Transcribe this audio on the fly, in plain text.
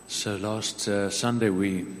So last Sunday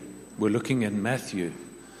we were looking at Matthew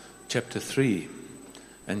chapter 3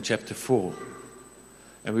 and chapter 4.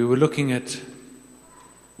 And we were looking at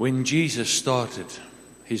when Jesus started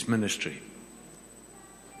his ministry.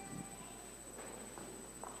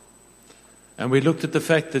 And we looked at the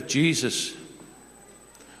fact that Jesus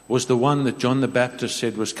was the one that John the Baptist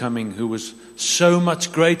said was coming, who was so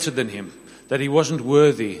much greater than him that he wasn't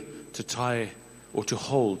worthy to tie or to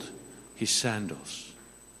hold his sandals.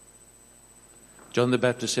 John the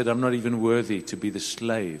Baptist said, I'm not even worthy to be the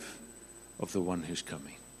slave of the one who's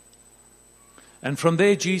coming. And from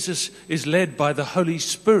there, Jesus is led by the Holy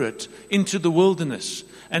Spirit into the wilderness,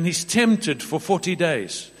 and he's tempted for 40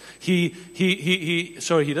 days. He's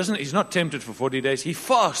not tempted for 40 days. He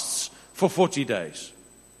fasts for 40 days.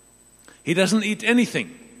 He doesn't eat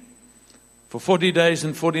anything for 40 days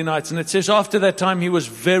and 40 nights. And it says after that time, he was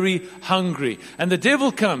very hungry. And the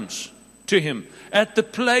devil comes to him at the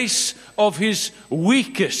place of his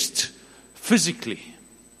weakest physically.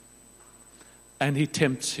 And he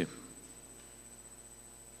tempts him.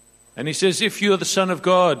 And he says, if you are the Son of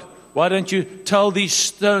God, why don't you tell these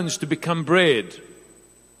stones to become bread?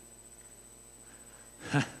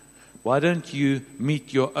 Why don't you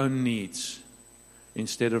meet your own needs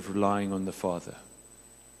instead of relying on the Father?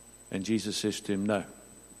 And Jesus says to him, no.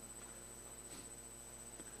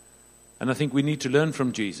 And I think we need to learn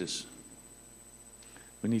from Jesus.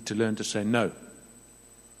 We need to learn to say no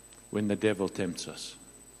when the devil tempts us.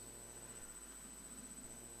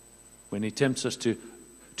 When he tempts us to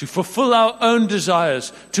fulfill our own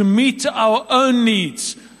desires, to meet our own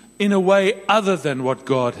needs in a way other than what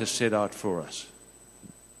God has set out for us.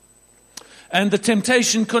 And the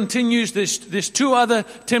temptation continues. There's two other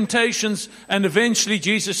temptations, and eventually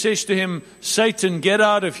Jesus says to him, Satan, get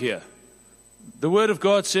out of here. The word of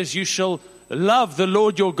God says, you shall love the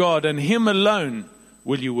Lord your God, and him alone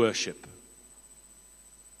will you worship.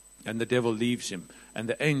 And the devil leaves him, and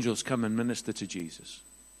the angels come and minister to Jesus.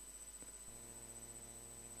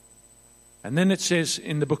 And then it says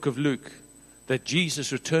in the book of Luke that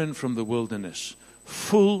Jesus returned from the wilderness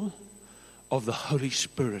full of the Holy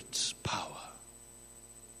Spirit's power.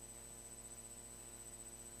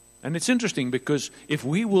 And it's interesting because if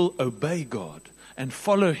we will obey God and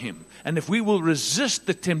follow him, and if we will resist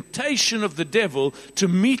the temptation of the devil to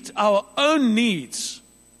meet our own needs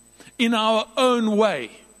in our own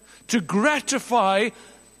way, to gratify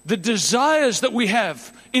the desires that we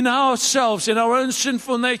have in ourselves, in our own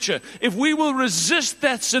sinful nature, if we will resist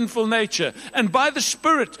that sinful nature and by the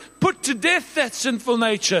Spirit put to death that sinful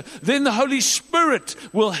nature, then the Holy Spirit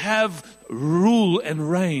will have rule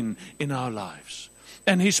and reign in our lives.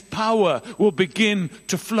 And his power will begin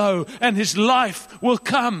to flow and his life will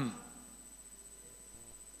come.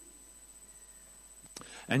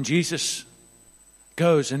 And Jesus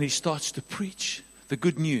goes and he starts to preach the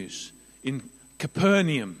good news in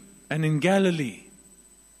Capernaum and in Galilee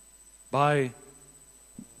by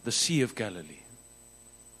the Sea of Galilee.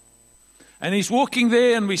 And he's walking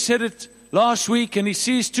there, and we said it last week, and he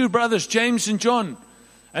sees two brothers, James and John,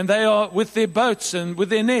 and they are with their boats and with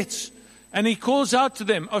their nets. And he calls out to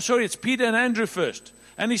them. It's Peter and Andrew first.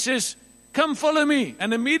 And he says, come follow me.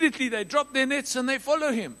 And immediately they drop their nets and they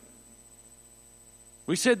follow him.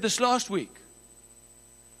 We said this last week.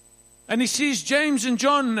 And he sees James and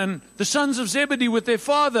John and the sons of Zebedee with their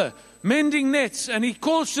father mending nets. And he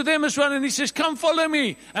calls to them as well. And he says, come follow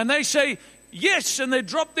me. And they say, yes. And they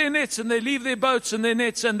drop their nets and they leave their boats and their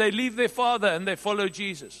nets and they leave their father and they follow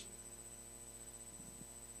Jesus.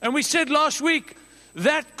 And we said last week,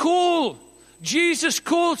 that call, Jesus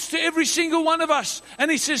calls to every single one of us. And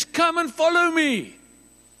he says, come and follow me.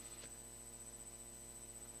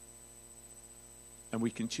 And we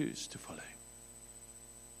can choose to follow him.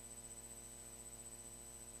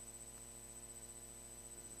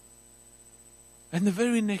 And the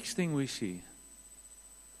very next thing we see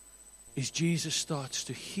is Jesus starts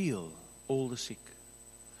to heal all the sick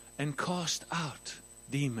and cast out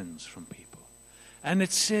demons from people. And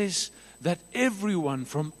it says that everyone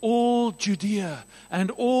from all Judea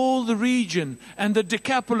and all the region and the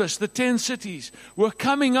Decapolis, the 10 cities, were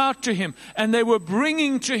coming out to him, and they were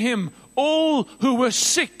bringing to him all who were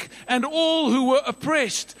sick and all who were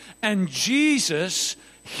oppressed. And Jesus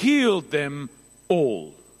healed them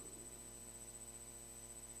all.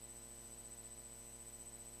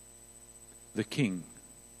 The King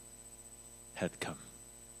had come.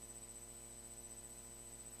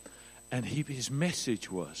 And his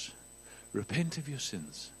message was, repent of your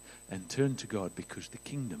sins and turn to God, because the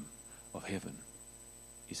kingdom of heaven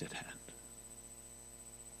is at hand.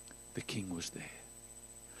 The King was there.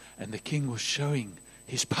 And the King was showing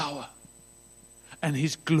his power. and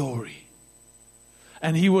His glory.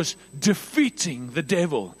 And He was defeating the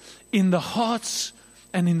devil in the hearts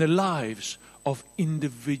and in the lives of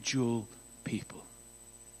individual people.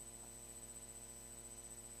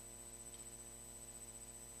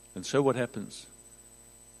 And so what happens,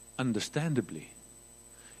 understandably,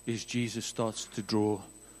 is Jesus starts to draw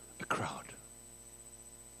a crowd.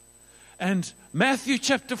 And Matthew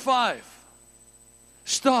chapter 5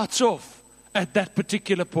 starts off at that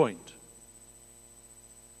particular point.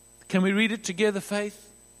 Can we read it together, Faith?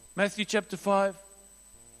 Matthew chapter 5.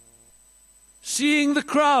 Seeing the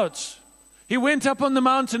crowds, He went up on the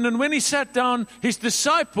mountain, and when He sat down, His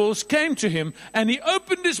disciples came to Him, and He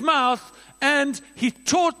opened His mouth and He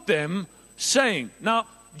taught them, saying. Now,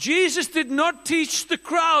 Jesus did not teach the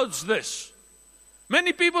crowds this.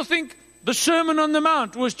 Many people think the Sermon on the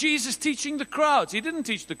Mount was Jesus teaching the crowds. He didn't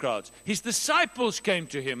teach the crowds. His disciples came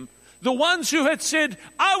to Him, the ones who had said,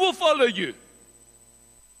 I will follow you.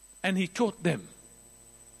 And He taught them.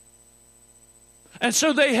 And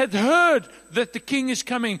so they had heard that the King is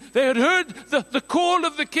coming. They had heard the call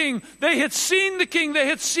of the King. They had seen the King. They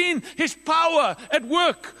had seen His power at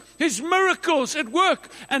work, His miracles at work.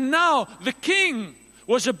 And now the King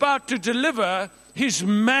was about to deliver His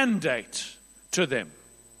mandate to them.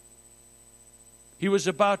 He was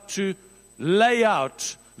about to lay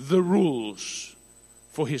out the rules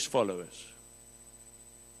for His followers.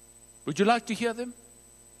 Would you like to hear them?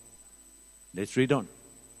 Let's read on.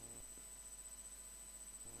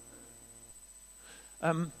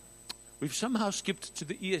 We've somehow skipped to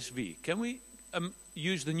the ESV. Can we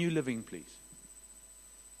use the New Living, please?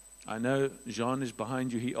 I know Jean is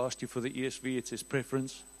behind you. He asked you for the ESV. It's his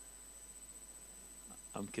preference.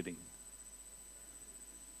 I'm kidding.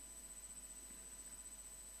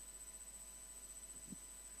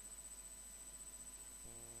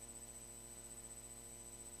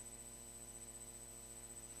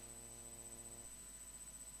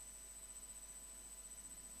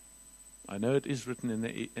 I know it is written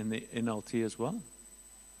in the NLT as well.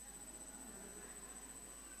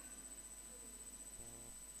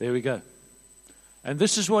 There we go. And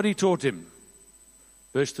this is what He taught him.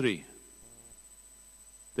 Verse 3.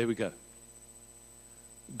 There we go.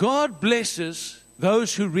 God blesses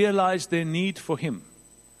those who realize their need for Him,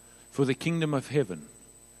 for the kingdom of heaven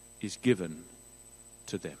is given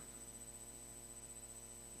to them.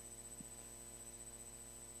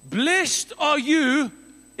 Blessed are you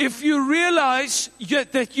if you realize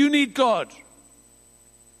that you need God.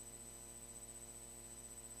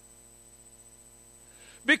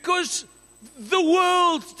 Because the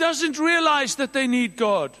world doesn't realize that they need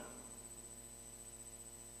God.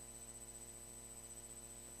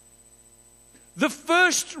 The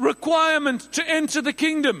first requirement to enter the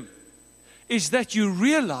kingdom is that you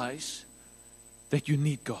realize that you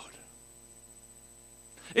need God.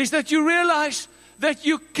 Is that you realize that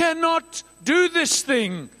you cannot do this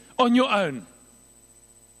thing on your own.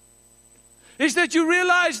 Is that you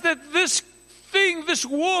realize that this thing, this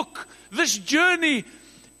walk, this journey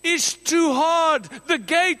is too hard. The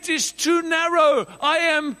gate is too narrow. I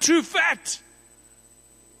am too fat.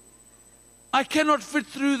 I cannot fit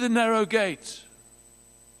through the narrow gate.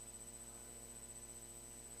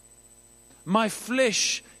 My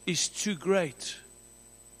flesh is too great.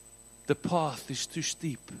 The path is too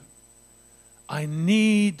steep. I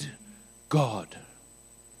need God.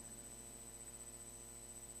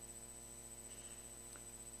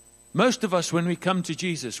 Most of us, when we come to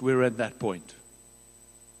Jesus, we're at that point.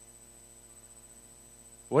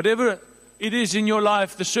 Whatever it is in your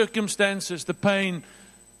life, the circumstances, the pain,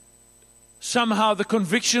 somehow the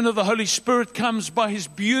conviction of the Holy Spirit comes by His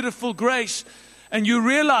beautiful grace, and you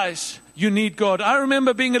realize you need God. I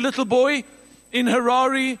remember being a little boy in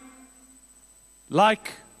Harare,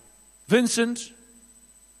 like Vincent.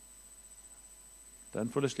 Don't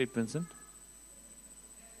fall asleep, Vincent.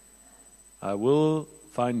 I will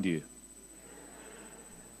find you.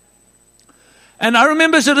 And I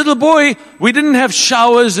remember as a little boy, we didn't have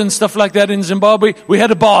showers and stuff like that in Zimbabwe. We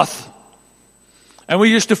had a bath. And we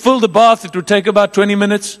used to fill the bath. It would take about 20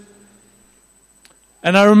 minutes.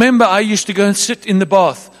 And I remember I used to go and sit in the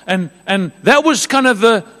bath. And that was kind of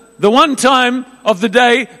the one time of the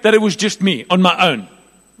day that it was just me on my own.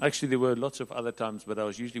 Actually, there were lots of other times, but I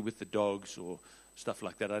was usually with the dogs or stuff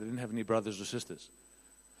like that. I didn't have any brothers or sisters.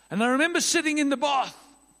 And I remember sitting in the bath.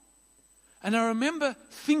 And I remember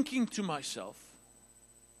thinking to myself,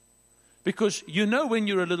 because you know when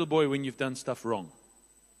you're a little boy when you've done stuff wrong.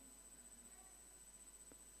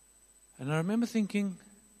 And I remember thinking,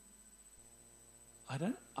 I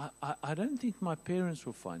don't think my parents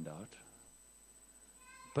will find out.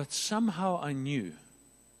 But somehow I knew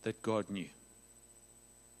that God knew.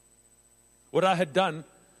 What I had done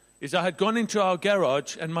is I had gone into our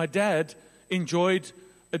garage, and my dad enjoyed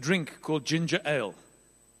a drink called ginger ale.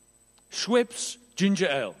 Schweppes ginger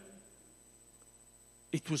ale.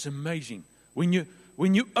 It was amazing. When you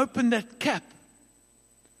open that cap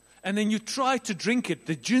and then you try to drink it,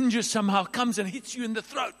 the ginger somehow comes and hits you in the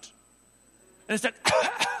throat. And it's like,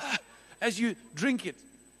 as you drink it.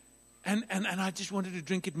 And I just wanted to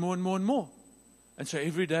drink it more and more and more. And so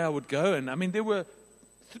every day I would go, and there were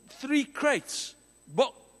 3 crates,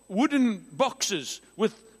 wooden boxes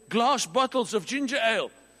with glass bottles of ginger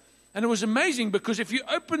ale. And it was amazing because if you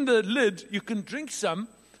open the lid, you can drink some,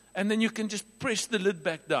 and then you can just press the lid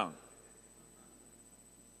back down.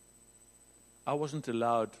 I wasn't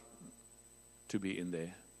allowed to be in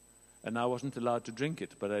there, and I wasn't allowed to drink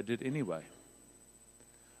it, but I did anyway.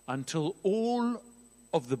 Until all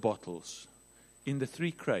of the bottles in the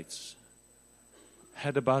 3 crates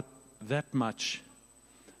had about that much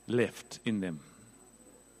left in them.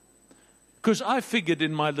 Because I figured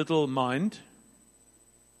in my little mind,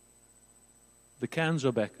 the cans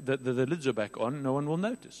are back, the lids are back on, no one will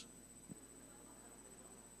notice.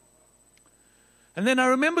 And then I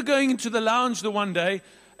remember going into the lounge the one day,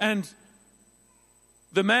 and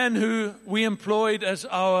the man who we employed as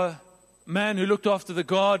our man who looked after the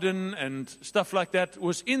garden and stuff like that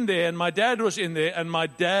was in there, and my dad was in there, and my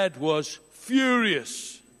dad was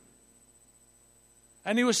furious.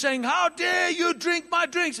 And he was saying, "How dare you drink my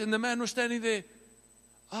drinks?" And the man was standing there,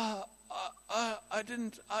 I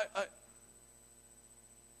didn't.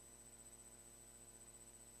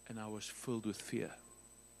 And I was filled with fear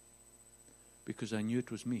because I knew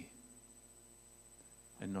it was me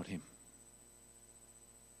and not him.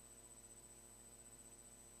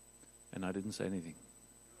 And I didn't say anything.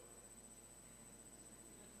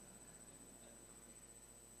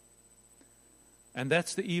 And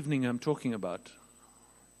that's the evening I'm talking about,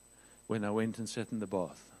 when I went and sat in the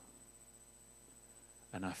bath.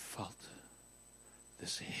 And I felt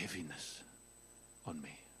this heaviness on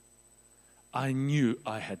me. I knew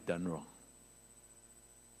I had done wrong.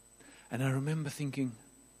 And I remember thinking,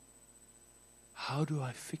 how do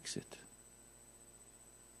I fix it?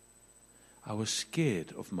 I was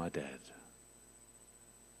scared of my dad.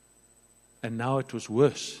 And now it was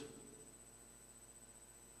worse.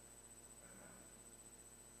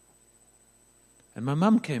 And my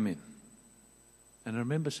mum came in. And I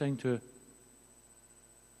remember saying to her,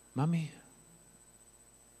 "Mummy,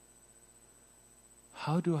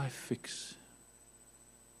 how do I fix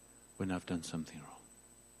when I've done something wrong?"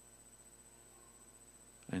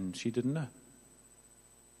 And she didn't know.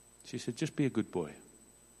 She said, "Just be a good boy."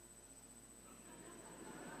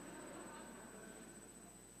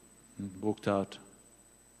 And walked out.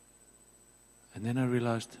 And then I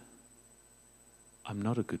realized, I'm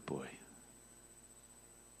not a good boy.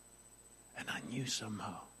 And I knew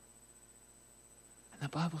somehow. And the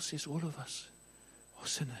Bible says all of us are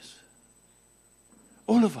sinners.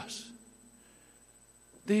 All of us.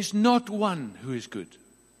 There's not one who is good.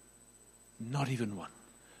 Not even one.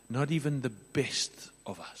 Not even the best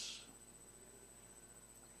of us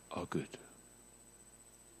are good.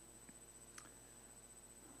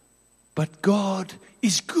 But God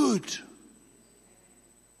is good.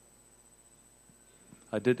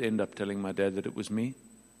 I did end up telling my dad that it was me.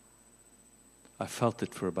 I felt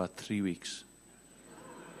it for about 3 weeks.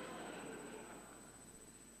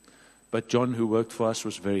 But John, who worked for us,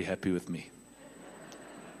 was very happy with me.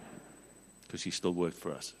 Because he still worked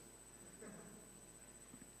for us.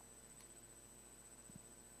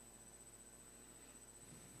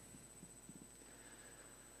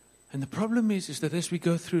 And the problem is that as we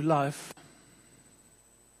go through life,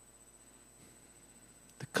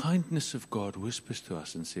 the kindness of God whispers to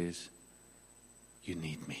us and says, "You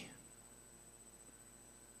need me.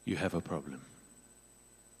 You have a problem."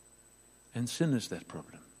 And sin is that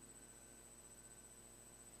problem.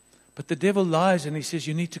 But the devil lies and he says,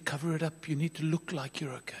 you need to cover it up. You need to look like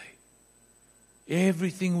you're okay.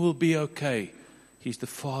 Everything will be okay. He's the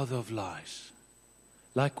father of lies.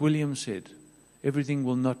 Like William said, everything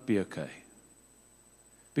will not be okay.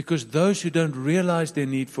 Because those who don't realize their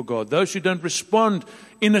need for God, those who don't respond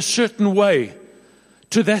in a certain way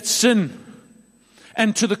to that sin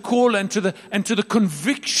and to the call and to the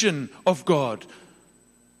conviction of God,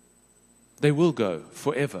 they will go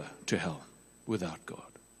forever to hell without God.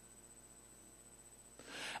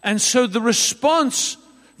 And so the response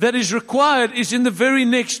that is required is in the very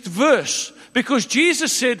next verse. Because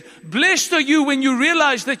Jesus said, "Blessed are you when you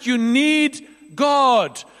realize that you need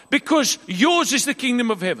God, because yours is the kingdom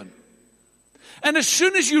of heaven." And as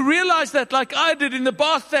soon as you realize that, like I did in the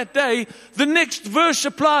bath that day, the next verse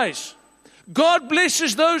applies. God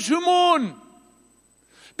blesses those who mourn.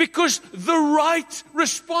 Because the right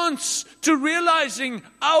response to realizing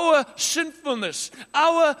our sinfulness,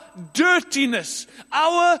 our dirtiness,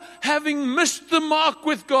 our having missed the mark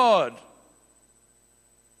with God,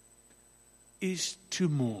 is to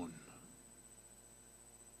mourn.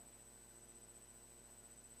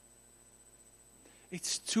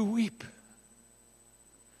 It's to weep.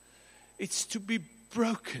 It's to be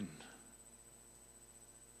broken.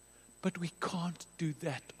 But we can't do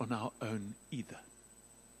that on our own either.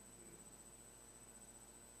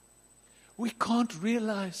 We can't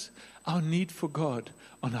realize our need for God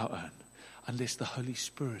on our own unless the Holy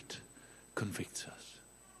Spirit convicts us.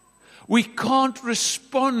 We can't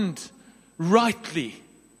respond rightly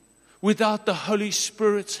without the Holy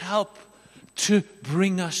Spirit's help to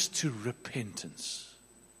bring us to repentance.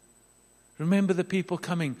 Remember the people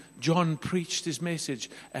coming. John preached his message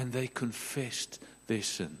and they confessed their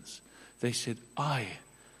sins. They said, I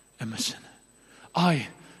am a sinner. I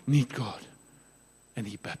need God. And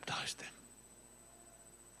he baptized them.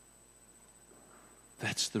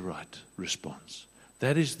 That's the right response.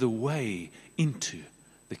 That is the way into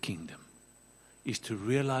the kingdom, is to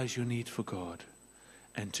realize your need for God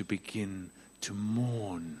and to begin to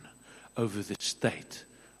mourn over the state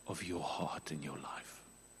of your heart and your life.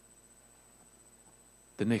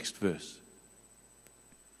 The next verse.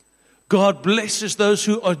 God blesses those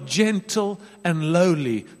who are gentle and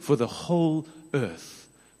lowly, for the whole earth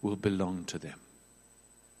will belong to them.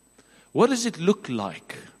 What does it look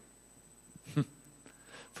like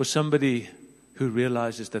for somebody who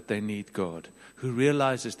realizes that they need God, who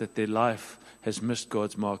realizes that their life has missed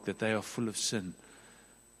God's mark, that they are full of sin,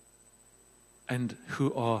 and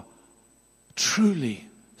who are truly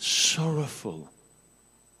sorrowful?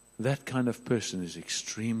 That kind of person is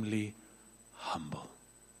extremely humble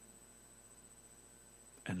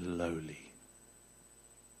and lowly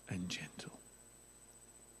and gentle.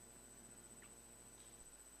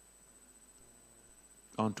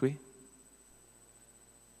 Aren't we?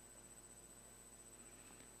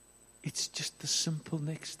 It's just the simple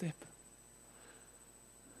next step.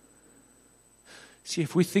 See,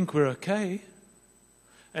 if we think we're okay,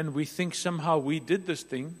 and we think somehow we did this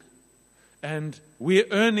thing, and we're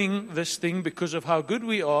earning this thing because of how good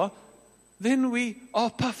we are, then we are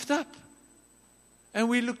puffed up. And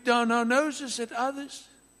we look down our noses at others.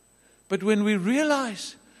 But when we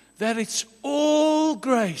realize that it's all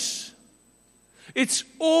grace, it's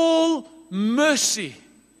all mercy,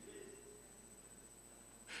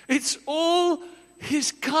 it's all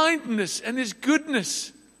His kindness and His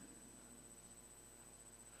goodness,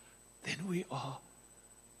 then we are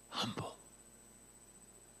humble.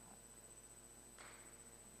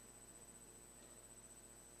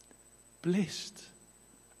 Blessed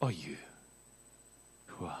are you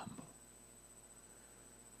who are humble.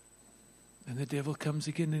 And the devil comes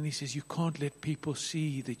again and he says, you can't let people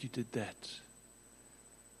see that you did that.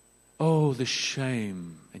 Oh, the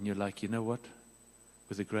shame. And you're like, you know what?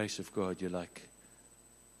 With the grace of God, you're like,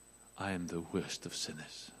 I am the worst of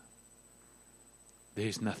sinners.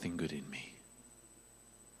 There's nothing good in me.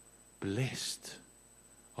 Blessed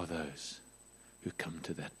are those who come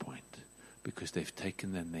to that point, because they've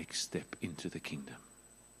taken the next step into the kingdom.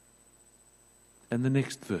 And the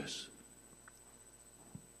next verse.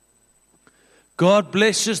 God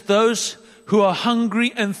blesses those who are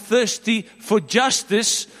hungry and thirsty for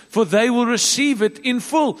justice, for they will receive it in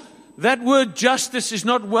full. That word justice is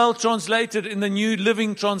not well translated in the New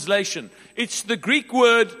Living Translation. It's the Greek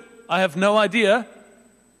word, I have no idea.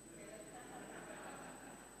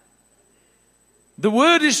 The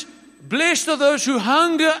word is, blessed are those who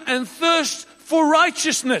hunger and thirst for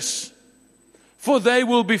righteousness, for they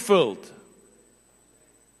will be filled.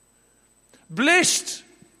 Blessed,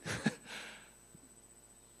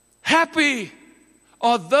 happy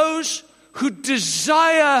are those who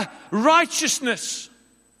desire righteousness,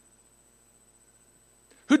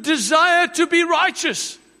 who desire to be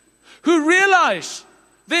righteous, who realize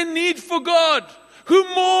their need for God, who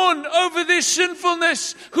mourn over their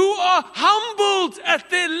sinfulness, who are humbled at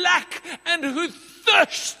their lack, and who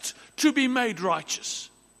thirst to be made righteous.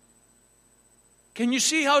 Can you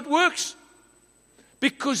see how it works?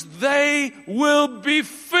 Because they will be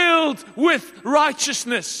filled with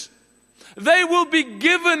righteousness. They will be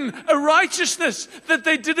given a righteousness that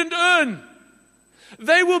they didn't earn.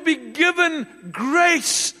 They will be given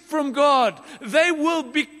grace from God. They will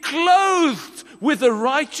be clothed with a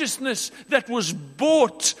righteousness that was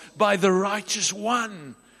bought by the righteous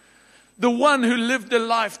one. The one who lived a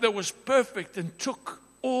life that was perfect and took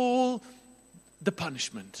all the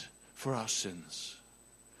punishment for our sins.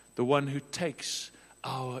 The one who takes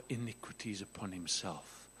our iniquities upon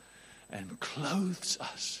himself and clothes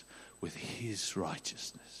us with his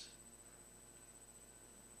righteousness.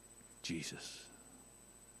 Jesus.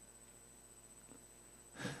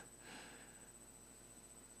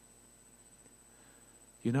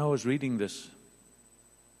 You know, I was reading this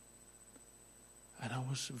and I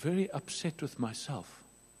was very upset with myself,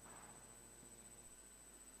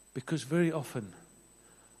 because very often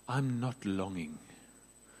I'm not longing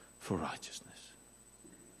for righteousness.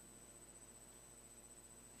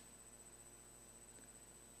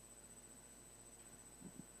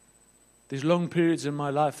 There's long periods in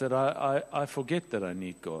my life that I forget that I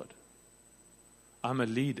need God. I'm a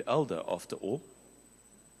lead elder after all.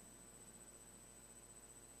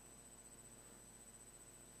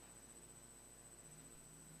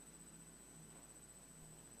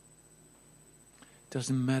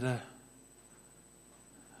 Doesn't matter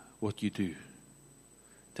what you do.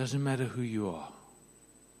 Doesn't matter who you are.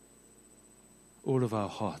 All of our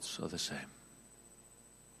hearts are the same.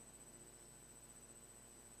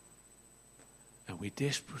 And we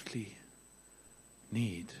desperately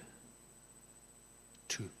need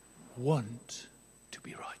to want to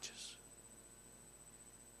be righteous.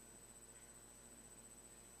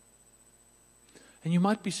 And you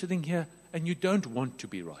might be sitting here and you don't want to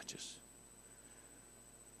be righteous.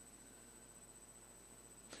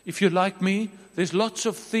 If you're like me, there's lots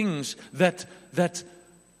of things that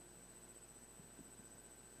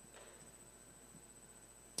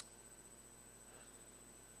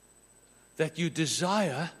you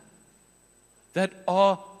desire that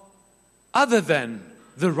are other than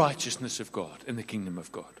the righteousness of God and the kingdom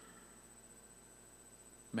of God.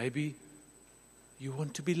 Maybe you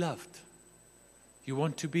want to be loved. You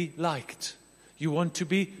want to be liked. You want to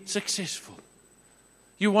be successful.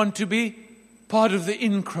 You want to be part of the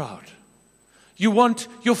in crowd. You want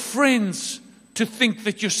your friends to think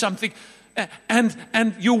that you're something,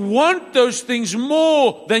 and you want those things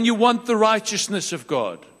more than you want the righteousness of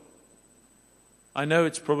God. I know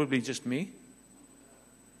it's probably just me,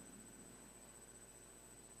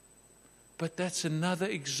 but that's another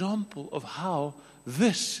example of how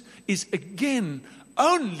this is again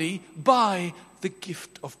only by the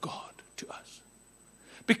gift of God to us.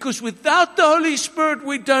 Because without the Holy Spirit,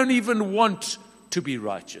 we don't even want to be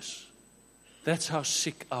righteous. That's how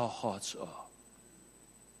sick our hearts are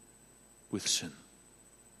with sin.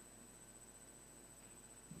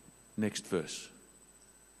 Next verse.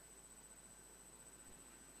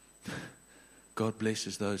 God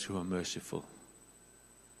blesses those who are merciful,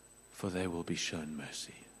 for they will be shown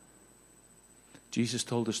mercy. Jesus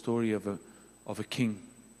told the story of a king.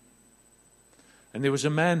 And there was a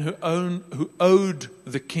man who owed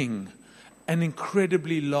the king an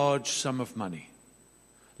incredibly large sum of money.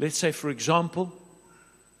 Let's say, for example,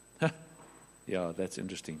 yeah, that's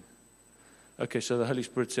interesting. Okay, so the Holy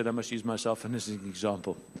Spirit said I must use myself as an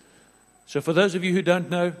example. So for those of you who don't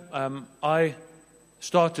know, I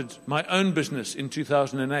started my own business in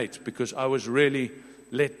 2008 because I was really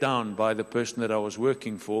let down by the person that I was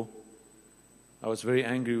working for. I was very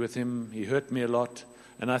angry with him. He hurt me a lot.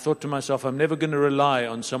 And I thought to myself, I'm never going to rely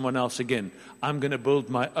on someone else again. I'm going to build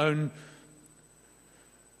my own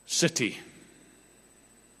city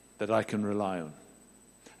that I can rely on.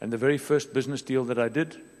 And the very first business deal that I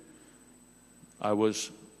did, I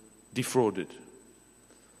was defrauded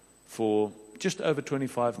for just over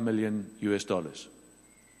 $25 million US.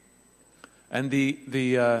 And the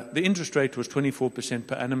interest rate was 24%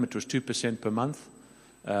 per annum. It was 2% per month.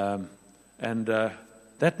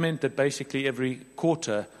 That meant that basically every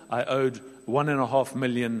quarter I owed $1.5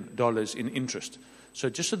 million in interest. So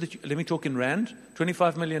just so that let me talk in rand,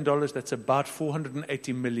 $25 million, that's about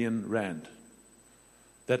 480 million rand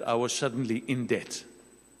that I was suddenly in debt,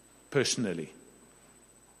 personally.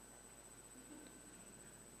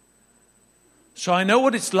 So I know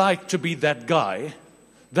what it's like to be that guy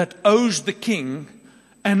that owes the king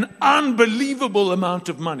an unbelievable amount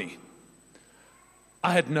of money.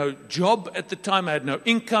 I had no job at the time. I had no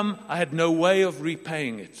income. I had no way of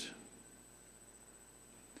repaying it.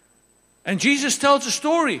 And Jesus tells a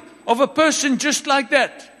story of a person just like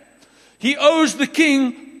that. He owes the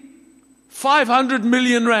king 500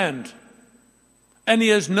 million rand. And he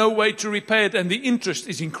has no way to repay it. And the interest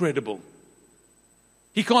is incredible.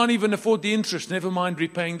 He can't even afford the interest, never mind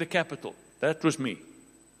repaying the capital. That was me.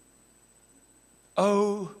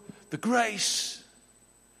 Oh, the grace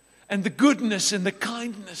and the goodness and the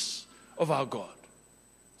kindness of our God.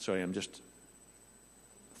 Sorry, I'm just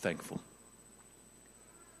thankful.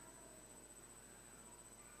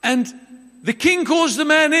 And the king calls the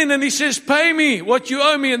man in and he says, pay me what you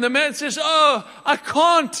owe me. And the man says, oh, I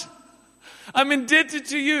can't. I'm indebted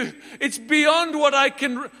to you. It's beyond what I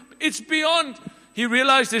can, it's beyond. He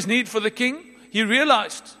realized his need for the king. He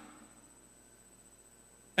realized.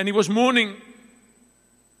 And he was mourning.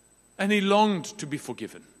 And he longed to be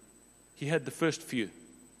forgiven. He had the first few.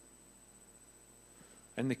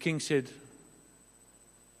 And the king said,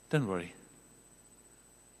 don't worry.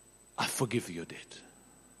 I forgive your debt.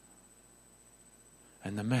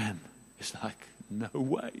 And the man is like, no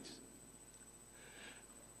ways.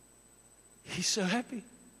 He's so happy.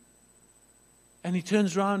 And he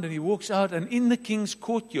turns around and he walks out, and in the king's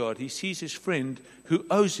courtyard he sees his friend who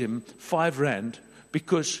owes him 5 rand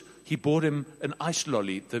because he bought him an ice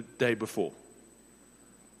lolly the day before.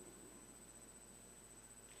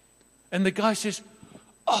 And the guy says,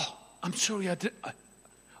 oh, I'm sorry,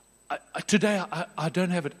 today I don't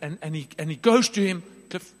have it. And he goes to him,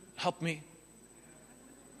 Cliff, help me.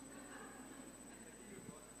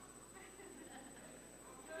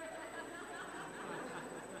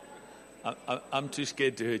 I'm too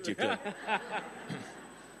scared to hurt you, Cliff.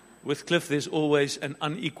 With Cliff, there's always an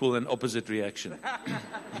unequal and opposite reaction.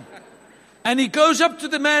 And he goes up to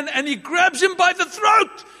the man and he grabs him by the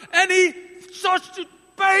throat and he starts to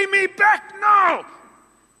pay me back now.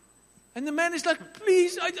 And the man is like,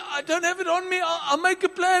 please, I don't have it on me. I'll make a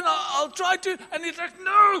plan. I'll try to. And he's like,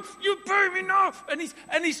 no, you pay me now.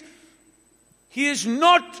 He is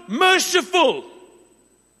not merciful.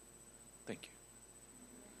 Thank you.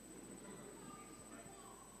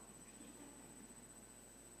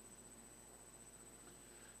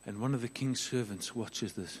 And one of the king's servants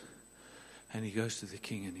watches this. And he goes to the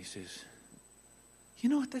king and he says, you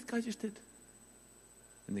know what that guy just did?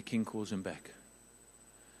 And the king calls him back.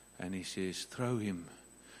 And he says, throw him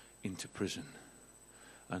into prison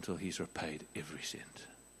until he's repaid every cent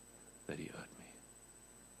that he owed me.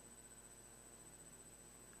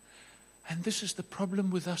 And this is the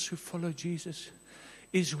problem with us who follow Jesus,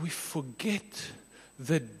 is we forget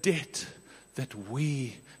the debt that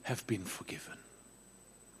we have been forgiven.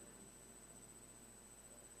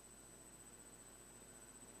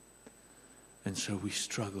 And so we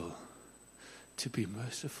struggle to be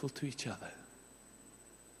merciful to each other.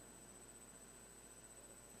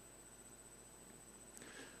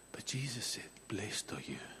 But Jesus said, blessed are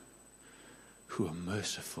you who are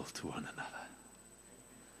merciful to one another.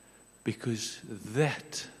 Because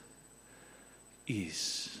that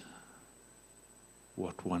is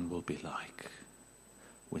what one will be like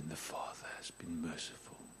when the Father has been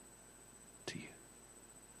merciful to you.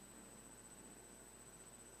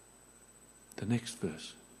 The next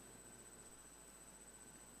verse.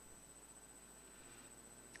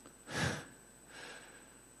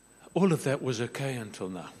 All of that was okay until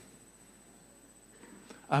now.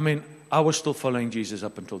 I mean, I was still following Jesus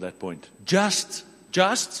up until that point. Just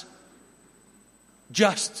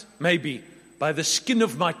maybe by the skin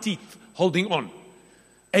of my teeth, holding on,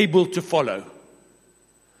 able to follow.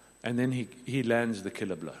 And then he lands the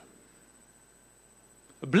killer blow.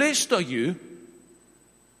 Blessed are you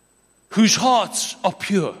whose hearts are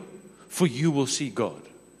pure, for you will see God.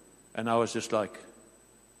 And I was just like,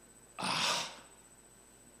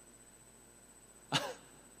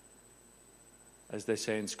 as they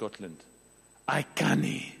say in Scotland, I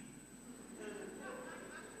canny.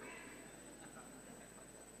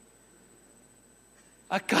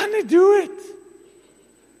 I can't do it.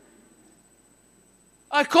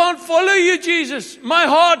 I can't follow you, Jesus. My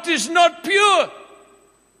heart is not pure.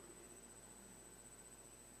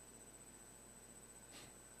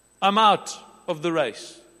 I'm out of the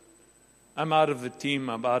race. I'm out of the team.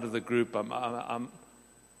 I'm out of the group.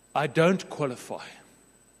 I don't qualify.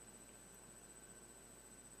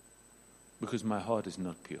 Because my heart is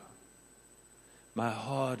not pure. My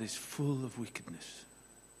heart is full of wickedness.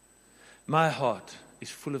 My heart is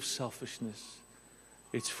full of selfishness.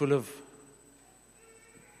 It's full of,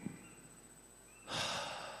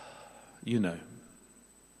 you know.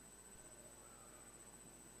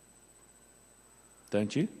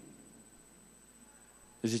 Don't you?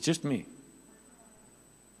 Is it just me?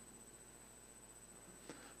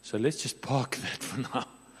 So let's just park that for now.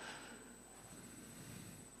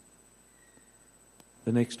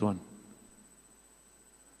 The next one.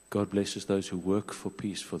 God blesses those who work for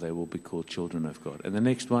peace, for they will be called children of God. And the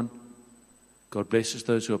next one. God blesses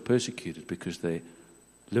those who are persecuted because they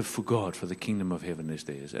live for God, for the kingdom of heaven is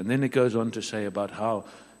theirs. And then it goes on to say about how,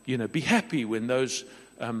 be happy when those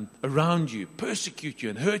around you persecute you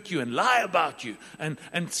and hurt you and lie about you and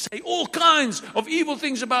say all kinds of evil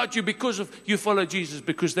things about you because of you follow Jesus,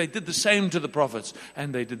 because they did the same to the prophets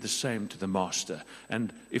and they did the same to the master.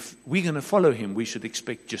 And if we're going to follow him, we should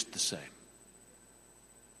expect just the same.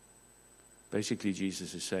 Basically,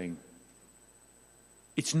 Jesus is saying,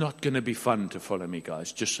 It's not going to be fun to follow me,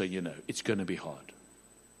 guys, just so you know. It's going to be hard.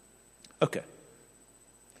 Okay.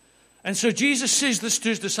 And so Jesus says this to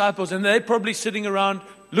his disciples, and they're probably sitting around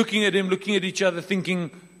looking at him, looking at each other,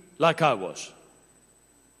 thinking like I was.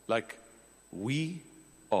 Like, we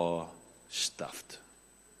are stuffed.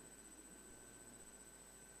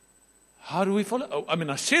 How do we follow? Oh, I mean,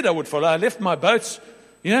 I said I would follow. I left my boats,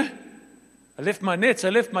 I left my nets, I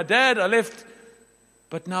left my dad,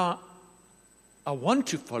 but now I want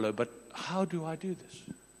to follow, but how do I do this?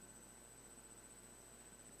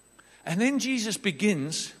 And then Jesus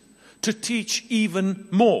begins to teach even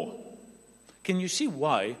more. Can you see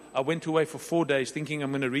why I went away for 4 days thinking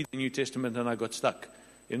I'm going to read the New Testament and I got stuck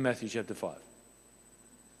in Matthew chapter 5?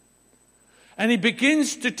 And he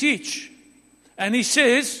begins to teach. And he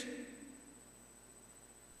says,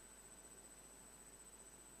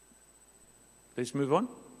 let's move on.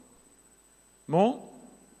 More.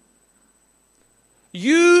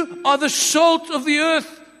 You are the salt of the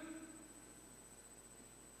earth.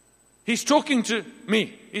 He's talking to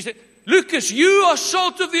me. He said, Lucas, you are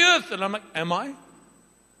salt of the earth. And I'm like, am I?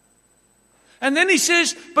 And then he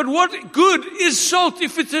says, but what good is salt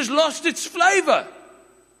if it has lost its flavor?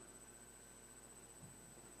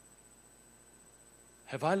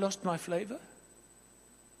 Have I lost my flavor?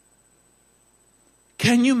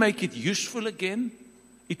 Can you make it useful again?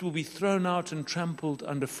 It will be thrown out and trampled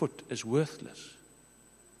underfoot as worthless.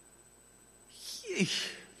 Yeesh,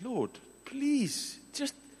 Lord, please,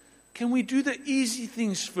 just can we do the easy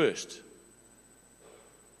things first?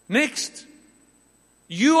 Next,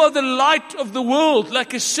 you are the light of the world,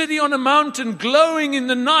 like a city on a mountain glowing in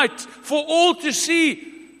the night for all to see.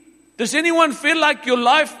 Does anyone feel like your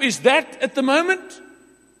life is that at the moment?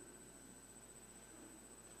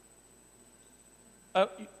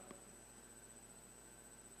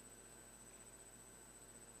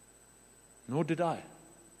 Nor did I.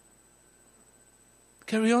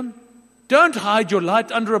 Carry on. Don't hide your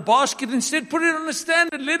light under a basket. Instead, put it on a stand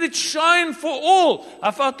and let it shine for all.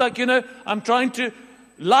 I felt like, I'm trying to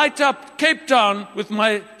light up Cape Town with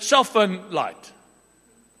my cell phone light.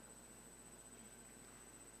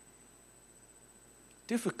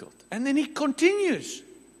 Difficult. And then he continues.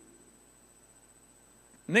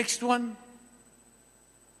 Next one.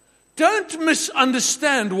 Don't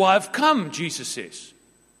misunderstand why I've come, Jesus says.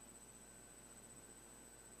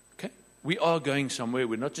 Okay, we are going somewhere.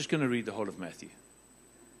 We're not just going to read the whole of Matthew.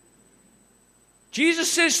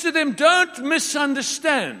 Jesus says to them, don't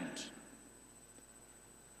misunderstand.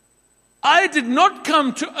 I did not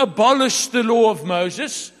come to abolish the law of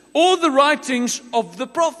Moses or the writings of the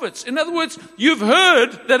prophets. In other words, you've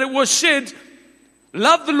heard that it was said,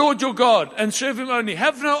 love the Lord your God and serve him only.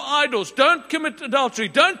 Have no idols. Don't commit adultery.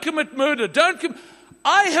 Don't commit murder.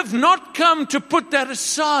 I have not come to put that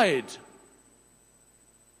aside.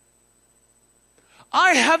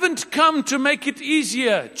 I haven't come to make it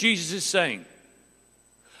easier, Jesus is saying.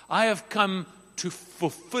 I have come to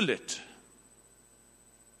fulfill it.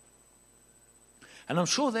 And I'm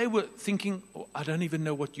sure they were thinking, I don't even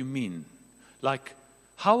know what you mean. Like,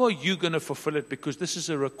 how are you going to fulfill it? Because this is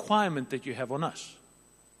a requirement that you have on us.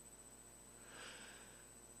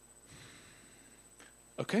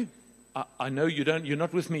 Okay, I know you're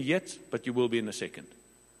not with me yet, but you will be in a second.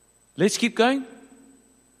 Let's keep going.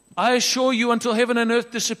 I assure you, until heaven and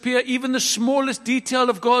earth disappear, even the smallest detail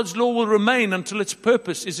of God's law will remain until its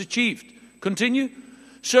purpose is achieved. Continue.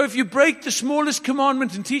 So if you break the smallest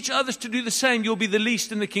commandment and teach others to do the same, you'll be the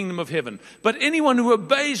least in the kingdom of heaven. But anyone who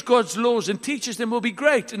obeys God's laws and teaches them will be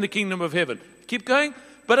great in the kingdom of heaven. Keep going.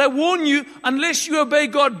 But I warn you, unless you obey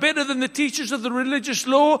God better than the teachers of the religious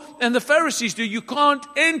law and the Pharisees do, you can't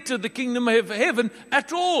enter the kingdom of heaven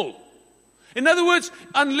at all. In other words,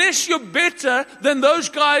 unless you're better than those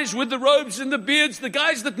guys with the robes and the beards, the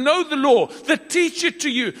guys that know the law, that teach it to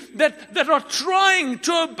you, that are trying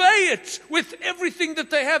to obey it with everything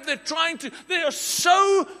that they have, they are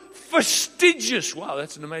so fastidious. Wow,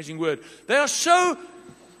 that's an amazing word. They are so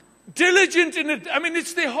diligent in it. I mean,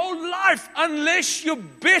 it's their whole life. Unless you're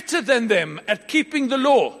better than them at keeping the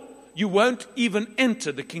law, you won't even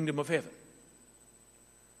enter the kingdom of heaven.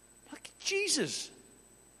 Like Jesus.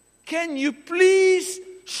 Can you please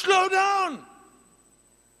slow down?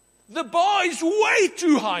 The bar is way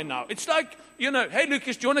too high now. It's like, hey,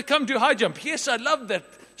 Lucas, do you want to come do high jump? Yes, I love that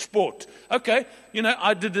sport. Okay,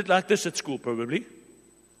 I did it like this at school probably.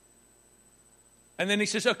 And then he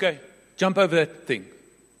says, okay, jump over that thing.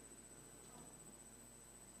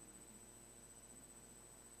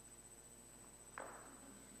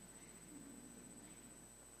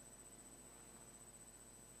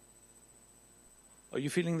 Are you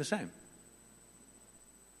feeling the same?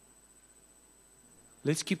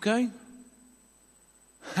 Let's keep going.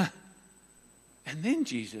 And then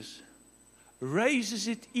Jesus raises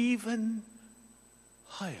it even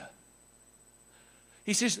higher.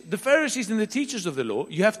 He says, the Pharisees and the teachers of the law,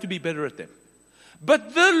 you have to be better at them.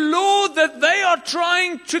 But the law that they are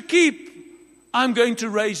trying to keep, I'm going to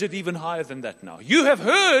raise it even higher than that now. You have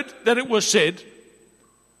heard that it was said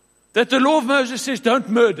that the law of Moses says don't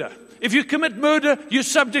murder. If you commit murder, you're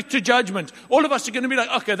subject to judgment. All of us are going to be like,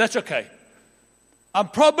 okay, that's okay. I'm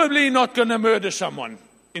probably not going to murder someone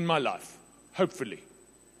in my life. Hopefully.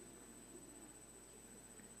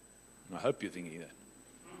 I hope you're thinking that.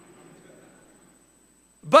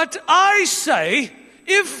 But I say,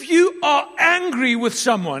 if you are angry with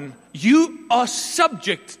someone, you are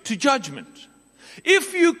subject to judgment.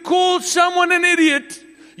 If you call someone an idiot,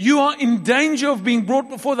 you are in danger of being brought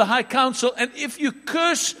before the high council. And if you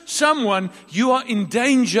curse someone, you are in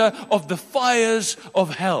danger of the fires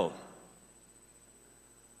of hell.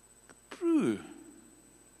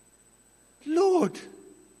 Lord.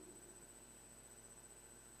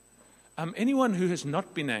 Anyone who has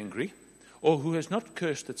not been angry or who has not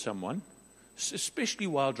cursed at someone, especially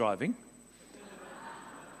while driving,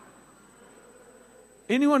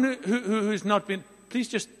 anyone who has not been, please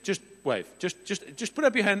just wave. Just put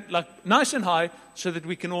up your hand like nice and high so that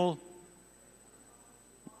we can all.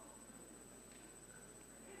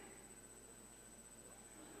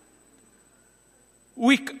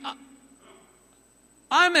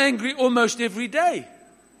 I'm angry almost every day.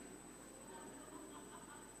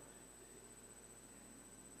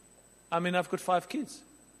 I mean, I've got 5 kids.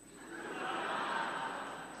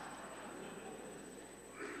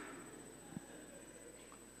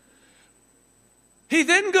 He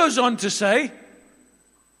then goes on to say,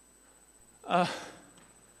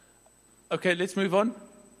 okay, let's move on.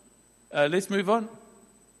 Let's move on.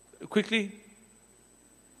 Quickly.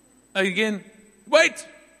 Again, wait.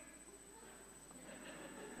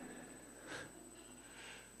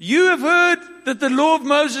 You have heard that the law of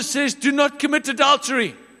Moses says, do not commit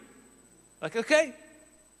adultery. Like, okay.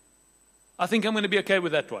 I think I'm going to be okay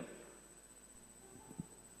with that one.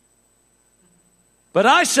 But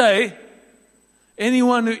I say,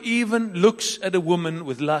 anyone who even looks at a woman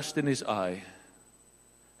with lust in his eye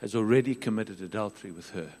has already committed adultery with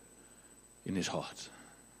her in his heart.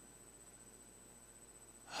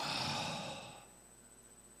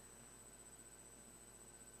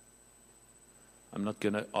 I'm not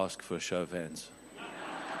going to ask for a show of hands.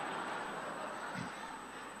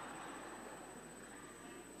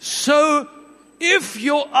 So, if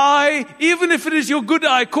your eye, even if it is your good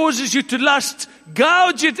eye, causes you to lust,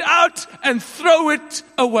 gouge it out and throw it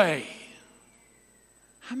away.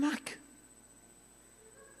 Hamak.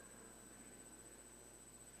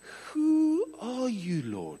 Who are you,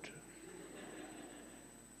 Lord?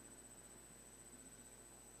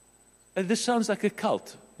 And this sounds like a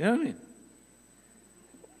cult. You know what I mean?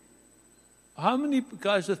 How many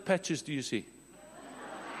guys with patches do you see?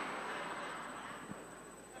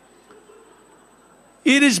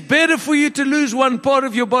 It is better for you to lose one part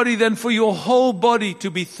of your body than for your whole body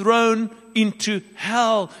to be thrown into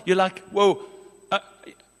hell. You're like, whoa.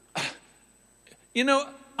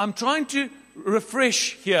 I'm trying to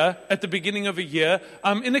refresh here at the beginning of a year.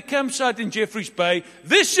 I'm in a campsite in Jeffreys Bay.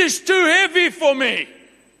 This is too heavy for me.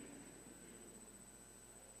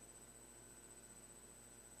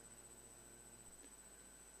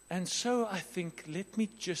 And so I think, let me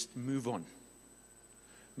just move on.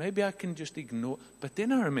 Maybe I can just ignore. But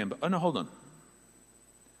then I remember, oh no, hold on.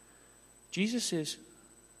 Jesus says,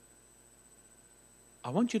 I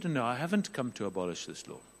want you to know I haven't come to abolish this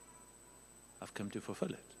law. I've come to fulfill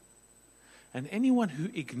it. And anyone who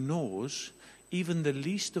ignores even the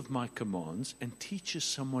least of my commands and teaches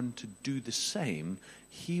someone to do the same,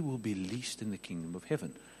 he will be least in the kingdom of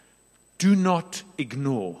heaven. Do not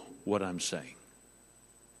ignore what I'm saying.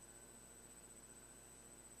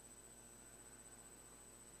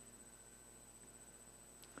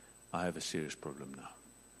 I have a serious problem now.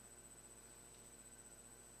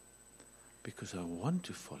 Because I want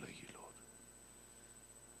to follow you, Lord.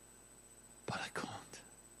 But I can't.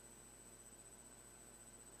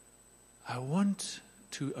 I want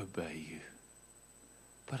to obey you.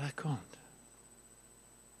 But I can't.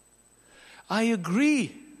 I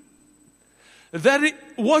agree that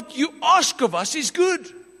what you ask of us is good.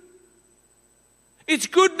 It's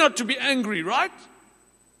good not to be angry, right?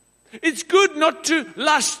 It's good not to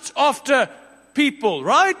lust after people,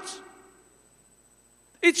 right?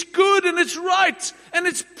 It's good and it's right and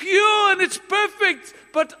it's pure and it's perfect.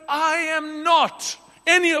 But I am not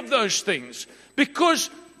any of those things. Because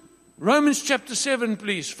Romans chapter 7,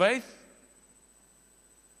 please, Faith.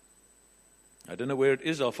 I don't know where it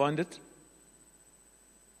is. I'll find it.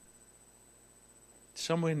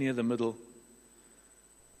 Somewhere near the middle.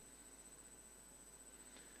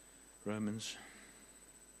 Romans.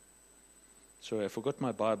 Sorry, I forgot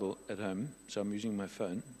my Bible at home, so I'm using my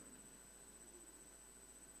phone.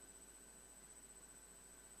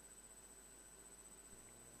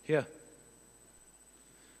 Here.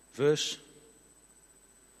 Verse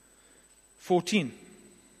 14.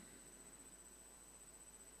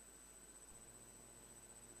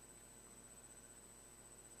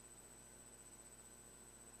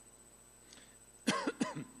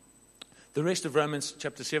 The rest of Romans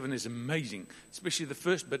chapter 7 is amazing, especially the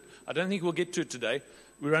first bit. I don't think we'll get to it today.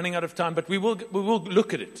 We're running out of time, but we will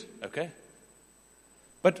look at it, okay?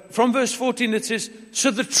 But from verse 14 it says,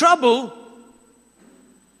 so the trouble,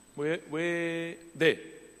 where there.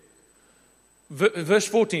 Verse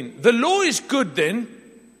 14, the law is good then.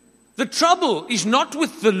 The trouble is not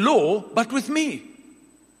with the law, but with me.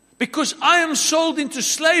 Because I am sold into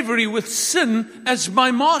slavery with sin as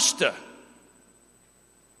my master.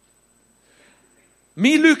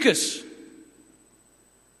 Me, Lucas,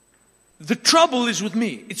 the trouble is with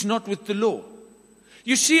me. It's not with the law.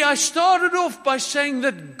 You see, I started off by saying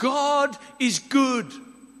that God is good.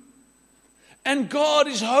 And God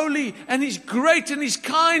is holy, and He's great, and He's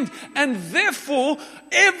kind. And therefore,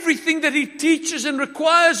 everything that He teaches and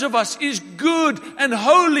requires of us is good and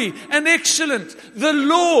holy and excellent. The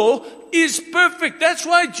law is perfect. That's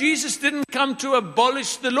why Jesus didn't come to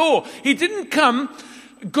abolish the law. He didn't come,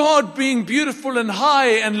 God being beautiful and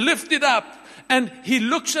high and lifted up, and He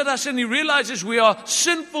looks at us and He realizes we are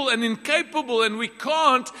sinful and incapable and we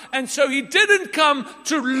can't, and so He didn't come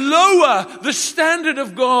to lower the standard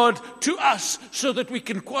of God to us so that we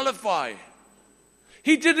can qualify.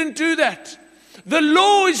 He didn't do that. The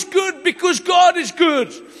law is good because God is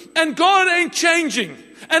good, and God ain't changing,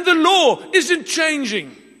 and the law isn't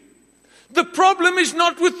changing. The problem is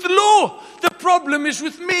not with the law. The problem is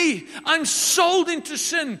with me. I'm sold into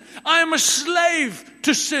sin. I am a slave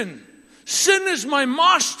to sin. Sin is my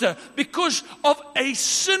master because of a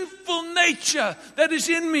sinful nature that is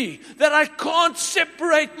in me that I can't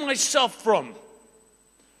separate myself from.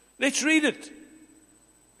 Let's read it.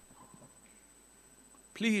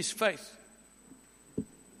 Please, faith.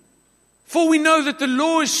 For we know that the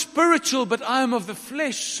law is spiritual, but I am of the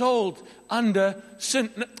flesh, sold under sin.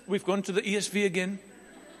 No, we've gone to the ESV again.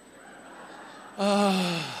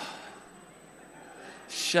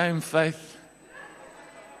 Shame, Faith.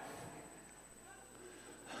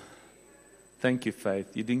 Thank you,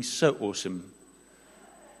 Faith. You're doing so awesome.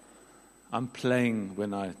 I'm playing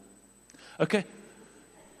when I... Okay.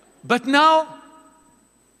 But now,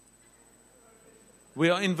 we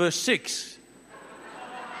are in verse 6.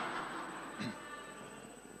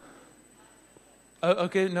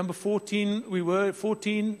 Okay, number 14, we were at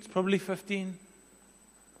 14, it's probably 15.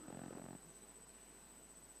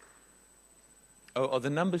 Oh, are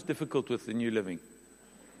the numbers difficult with the New Living?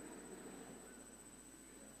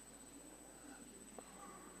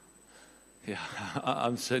 Yeah,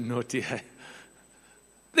 I'm so naughty.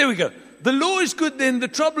 There we go. The law is good then. The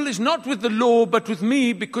trouble is not with the law, but with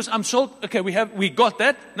me because I'm sold. Okay, we got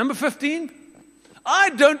that. Number 15.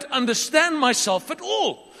 I don't understand myself at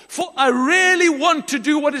all. For I really want to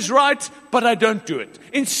do what is right, but I don't do it.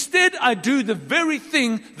 Instead, I do the very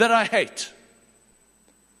thing that I hate.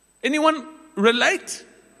 Anyone relate?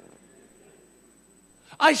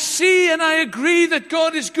 I see and I agree that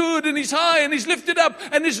God is good and He's high and He's lifted up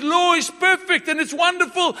and His law is perfect and it's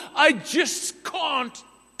wonderful. I just can't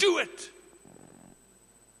do it.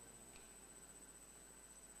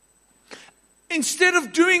 Instead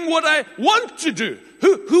of doing what I want to do.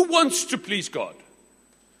 Who wants to please God?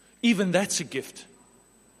 Even that's a gift.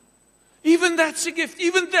 Even that's a gift.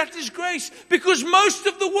 Even that is grace. Because most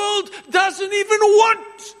of the world doesn't even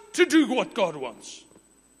want to do what God wants.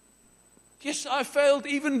 Yes, I failed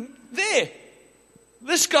even there.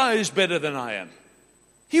 This guy is better than I am.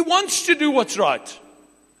 He wants to do what's right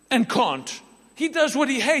and can't. He does what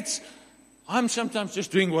he hates. I'm sometimes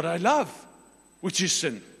just doing what I love, which is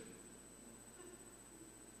sin.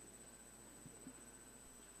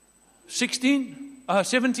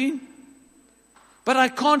 17. But I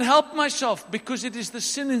can't help myself because it is the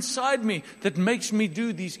sin inside me that makes me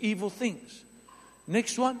do these evil things.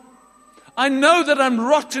 Next one. I know that I'm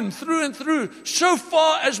rotten through and through, so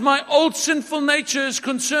far as my old sinful nature is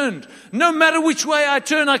concerned. No matter which way I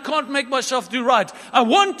turn, I can't make myself do right. I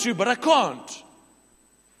want to, but I can't.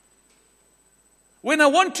 When I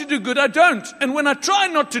want to do good, I don't. And when I try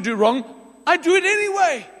not to do wrong, I do it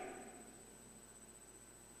anyway.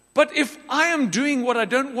 But if I am doing what I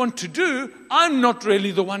don't want to do, I'm not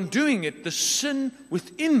really the one doing it. The sin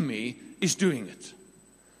within me is doing it.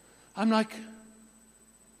 I'm like,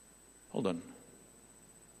 hold on.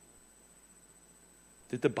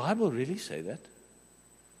 Did the Bible really say that?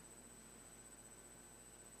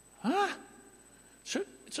 Huh? So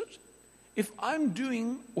if I'm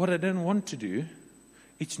doing what I don't want to do,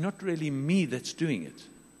 it's not really me that's doing it.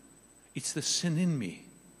 It's the sin in me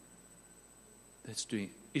that's doing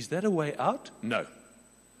it. Is that a way out? No.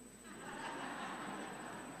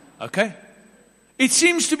 Okay? It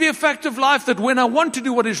seems to be a fact of life that when I want to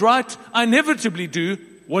do what is right, I inevitably do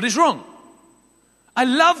what is wrong. I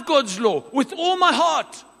love God's law with all my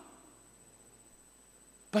heart.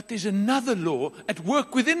 But there's another law at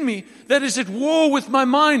work within me that is at war with my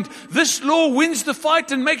mind. This law wins the fight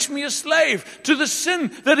and makes me a slave to the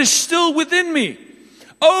sin that is still within me.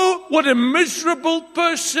 Oh, what a miserable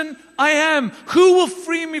person I am. Who will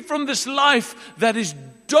free me from this life that is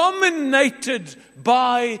dominated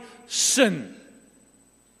by sin?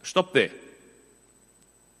 Stop there.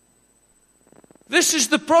 This is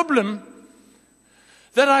the problem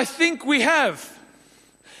that I think we have.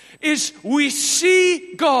 Is we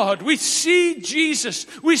see God, we see Jesus,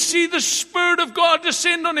 we see the Spirit of God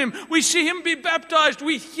descend on Him, we see Him be baptized,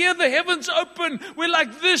 we hear the heavens open, we're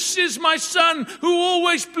like, this is my Son who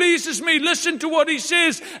always pleases me, listen to what He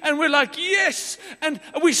says, and we're like, yes, and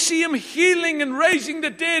we see Him healing and raising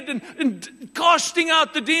the dead and casting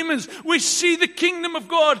out the demons. We see the kingdom of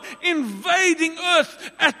God invading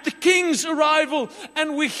earth at the King's arrival,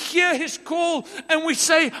 and we hear His call, and we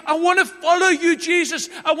say, I want to follow you, Jesus,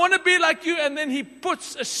 I want to be like you. And then He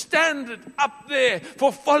puts a standard up there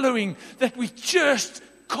for following that we just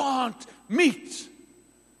can't meet.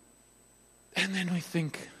 And then we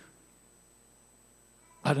think,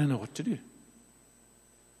 I don't know what to do.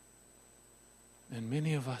 And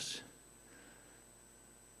many of us,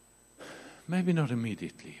 maybe not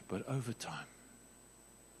immediately, but over time,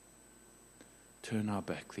 turn our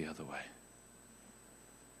back the other way.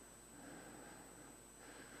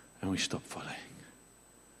 And we stop following.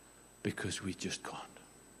 Because we just can't.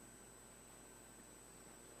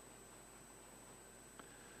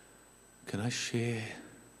 Can I share?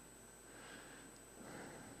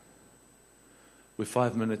 We're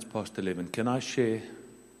 5 minutes past 11. Can I share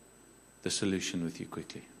the solution with you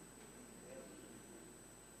quickly?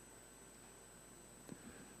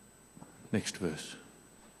 Next verse.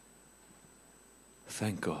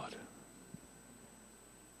 Thank God.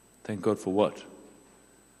 Thank God for what?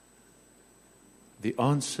 The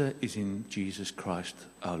answer is in Jesus Christ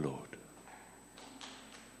our Lord.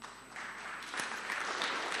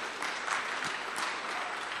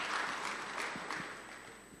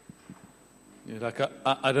 You're like,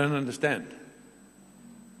 I don't understand.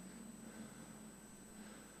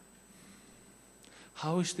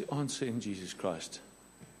 How is the answer in Jesus Christ,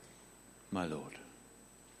 my Lord?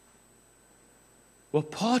 Well,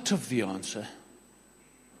 part of the answer,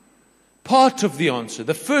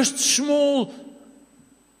 the first small,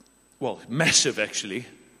 massive actually.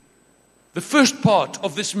 The first part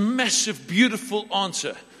of this massive, beautiful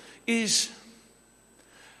answer is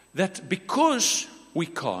that because we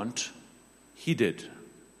can't, He did.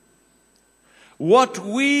 What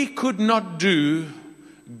we could not do,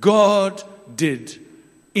 God did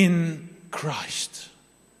in Christ.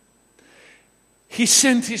 He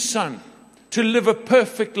sent His Son to live a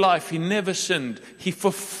perfect life. He never sinned. He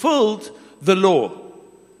fulfilled the law.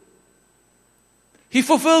 He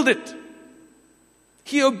fulfilled it.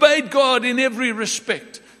 He obeyed God in every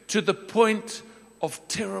respect to the point of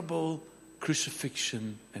terrible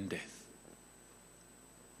crucifixion and death.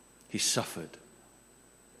 He suffered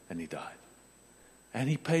and He died. And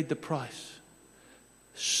He paid the price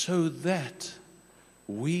so that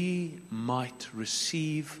we might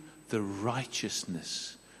receive the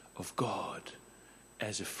righteousness of God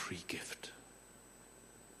as a free gift.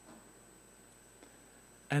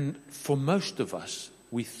 And for most of us,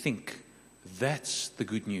 we think that's the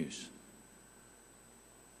good news.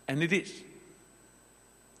 And it is.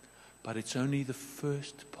 But it's only the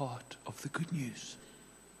first part of the good news.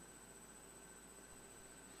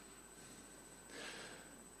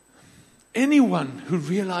 Anyone who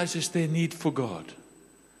realizes their need for God,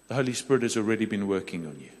 the Holy Spirit has already been working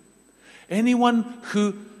on you. Anyone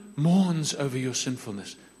who mourns over your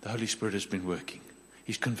sinfulness, the Holy Spirit has been working.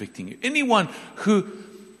 He's convicting you. Anyone who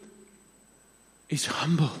is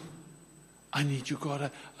humble, I need you,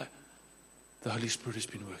 God. The Holy Spirit has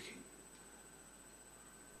been working.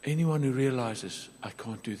 Anyone who realizes, I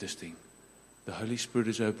can't do this thing, the Holy Spirit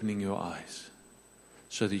is opening your eyes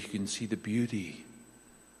so that you can see the beauty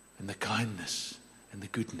and the kindness and the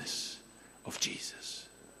goodness of Jesus.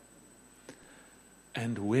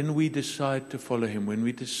 And when we decide to follow him, when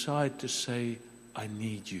we decide to say, I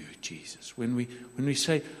need you, Jesus, when we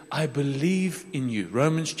say, I believe in you,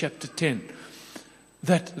 Romans chapter 10,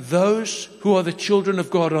 that those who are the children of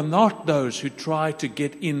God are not those who try to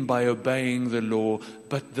get in by obeying the law,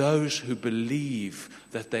 but those who believe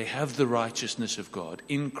that they have the righteousness of God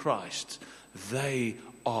in Christ. They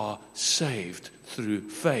are saved through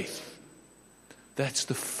faith. That's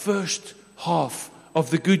the first half of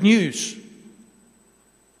the good news.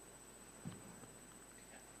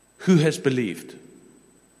 Who has believed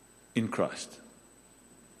in Christ?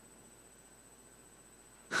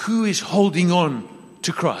 Who is holding on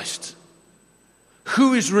to Christ?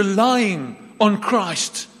 Who is relying on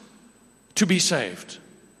Christ to be saved?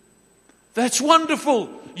 That's wonderful.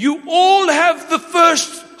 You all have the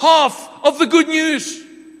first half of the good news.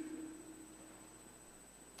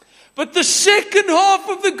 But the second half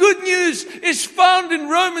of the good news is found in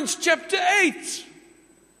Romans chapter 8.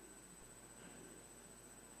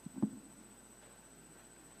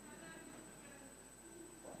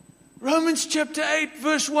 Romans chapter 8,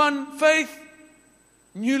 verse 1, faith,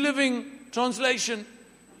 New Living Translation.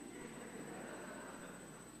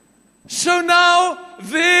 So now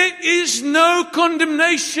there is no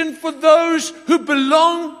condemnation for those who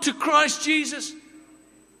belong to Christ Jesus.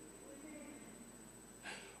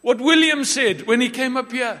 What William said when he came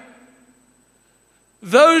up here.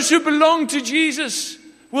 Those who belong to Jesus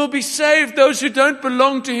will be saved. Those who don't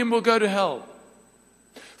belong to him will go to hell.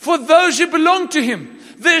 For those who belong to him,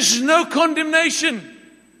 there's no condemnation.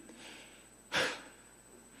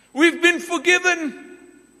 We've been forgiven.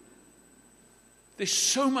 There's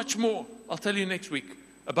so much more. I'll tell you next week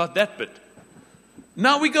about that bit.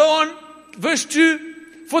 Now we go on. Verse 2.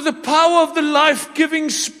 For the power of the life-giving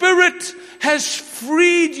Spirit has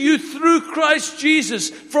freed you through Christ Jesus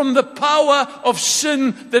from the power of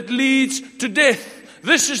sin that leads to death.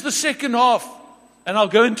 This is the second half. And I'll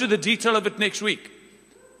go into the detail of it next week.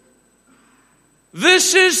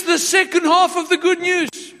 This is the second half of the good news.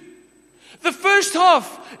 The first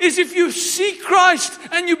half is if you see Christ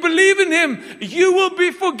and you believe in him, you will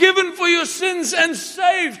be forgiven for your sins and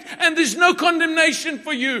saved. And there's no condemnation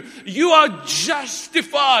for you. You are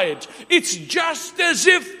justified. It's just as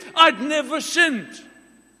if I'd never sinned.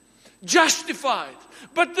 Justified.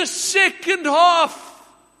 But the second half,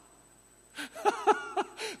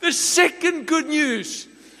 the second good news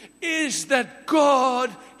is that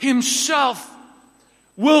God himself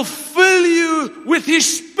will fill you with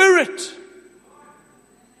his Spirit.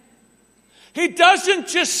 He doesn't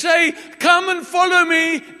just say, come and follow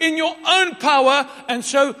me in your own power. And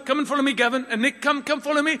so, come and follow me, Gavin. And Nick, come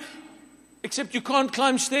follow me. Except you can't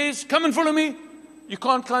climb stairs. Come and follow me. You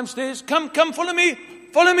can't climb stairs. Come follow me.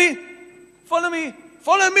 Follow me. Follow me.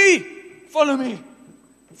 Follow me. Follow me.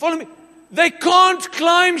 Follow me. They can't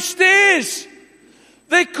climb stairs.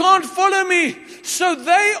 They can't follow me. So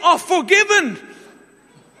they are forgiven.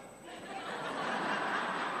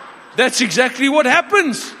 That's exactly what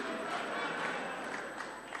happens.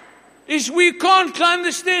 Is we can't climb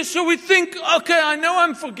the stairs, so we think, okay, I know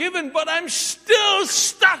I'm forgiven, but I'm still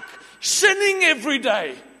stuck sinning every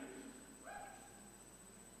day.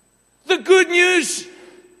 The good news.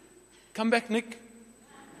 Come back, Nick.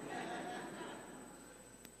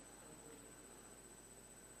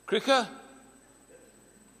 Cricker.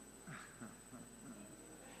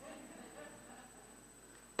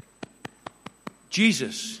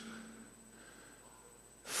 Jesus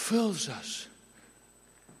fills us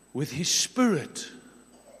with his Spirit,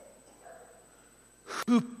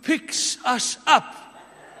 who picks us up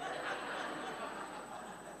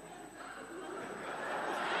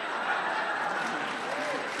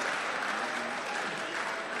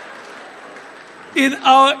in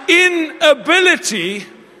our inability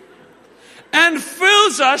and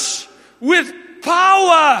fills us with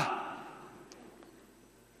power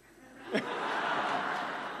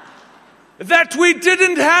that we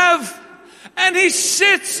didn't have. And he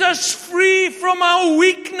sets us free from our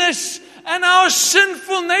weakness and our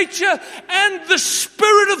sinful nature. And the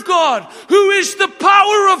Spirit of God, who is the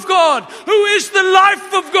power of God, who is the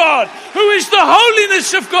life of God, who is the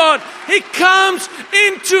holiness of God, he comes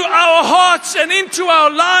into our hearts and into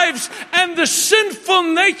our lives. And the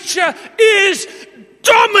sinful nature is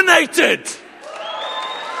dominated.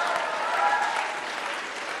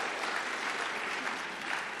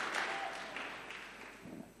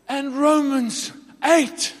 And Romans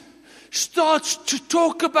 8 starts to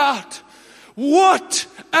talk about what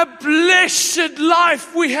a blessed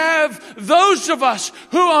life we have, those of us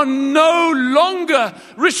who are no longer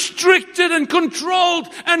restricted and controlled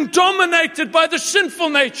and dominated by the sinful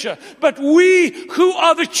nature. But we who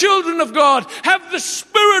are the children of God have the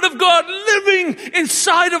Spirit of God living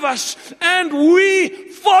inside of us, and we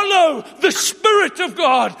follow the Spirit of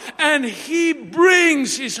God, and He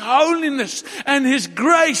brings His holiness and His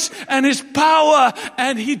grace and His power,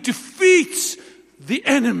 and He defeats the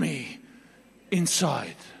enemy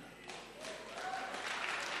inside.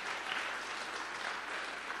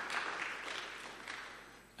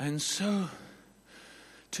 And so,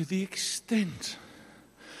 to the extent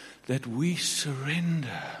that we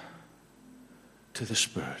surrender to the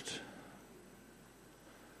Spirit,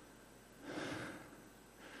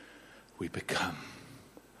 we become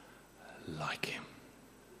like Him.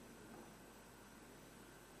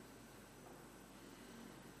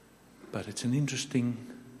 But it's an interesting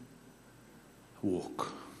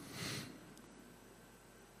walk.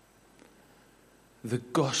 The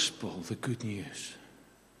gospel, the good news,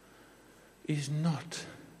 is not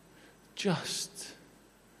just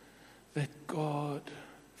that God,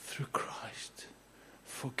 through Christ,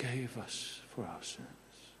 forgave us for our sins.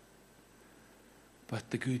 But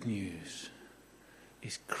the good news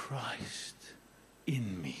is Christ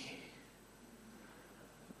in me,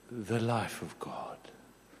 the life of God,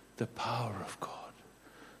 the power of God,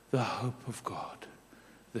 the hope of God,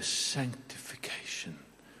 the sanctification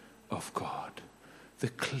of God, the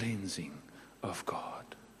cleansing of God.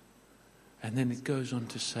 And then it goes on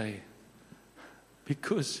to say,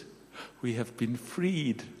 because we have been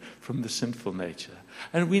freed from the sinful nature,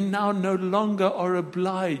 and we now no longer are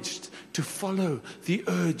obliged to follow the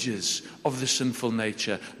urges of the sinful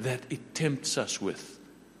nature that it tempts us with,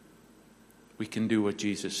 we can do what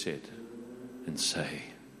Jesus said and say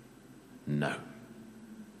no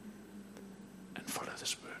and follow the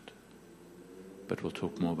Spirit. But we'll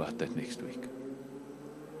talk more about that next week.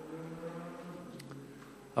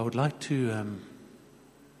 I would like to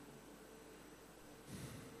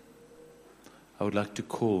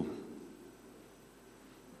call.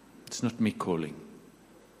 It's not me calling.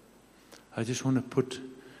 I just want to put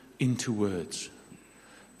into words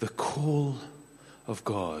the call of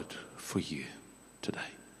God for you today.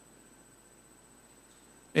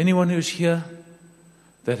 Anyone who's here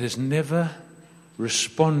that has never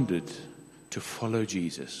responded to follow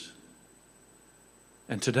Jesus,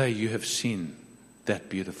 and today you have seen that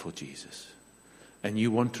beautiful Jesus, and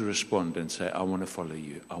you want to respond and say, I want to follow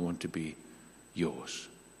you. I want to be yours.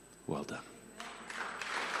 Well done.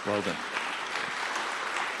 Well done.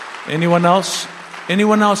 Anyone else?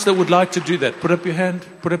 Anyone else that would like to do that? Put up your hand.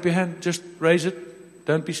 Put up your hand. Just raise it.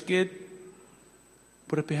 Don't be scared.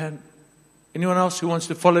 Put up your hand. Anyone else who wants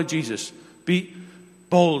to follow Jesus? Be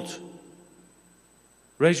bold.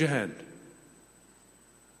 Raise your hand.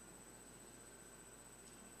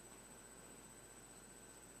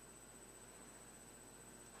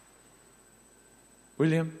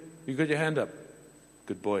 William, you got your hand up.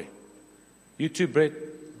 Good boy. You too, Brett.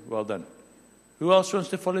 Well done. Who else wants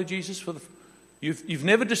to follow Jesus? You've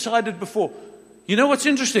never decided before. You know what's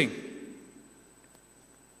interesting?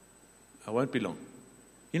 I won't be long.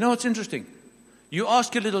 You know what's interesting? You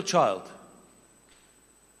ask your little child, do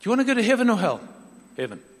you want to go to heaven or hell?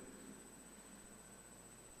 Heaven.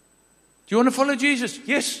 Do you want to follow Jesus?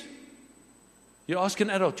 Yes. You ask an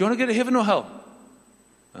adult, do you want to go to heaven or hell?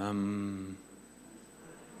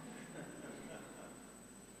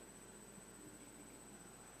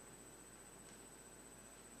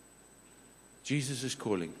 Jesus is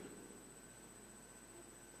calling.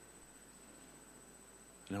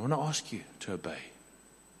 And I want to ask you to obey.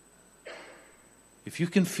 If you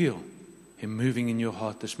can feel Him moving in your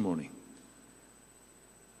heart this morning,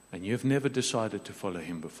 and you've never decided to follow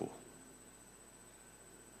Him before,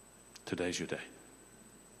 today's your day.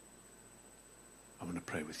 I want to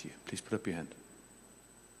pray with you. Please put up your hand.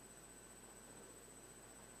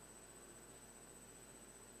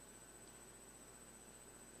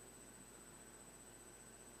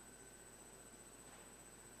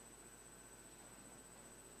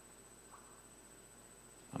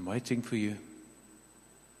 I'm waiting for you.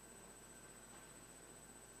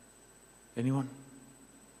 Anyone?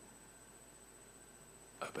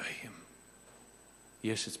 Obey Him.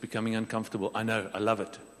 Yes, it's becoming uncomfortable. I know. I love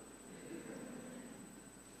it.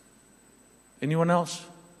 Anyone else?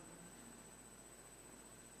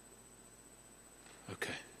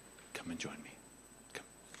 Okay. Come and join me. Come.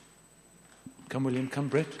 Come, William. Come,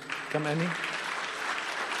 Brett. Come, Annie.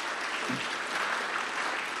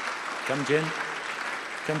 Come, Jen.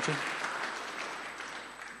 Come, Jen.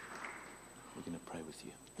 We're going to pray with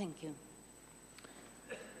you. Thank you.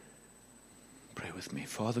 with me.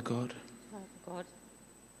 Father God, Father God,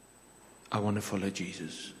 I want to follow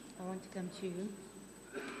Jesus. I want to come to you.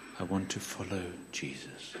 I want to follow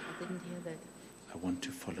Jesus. I didn't hear that. I want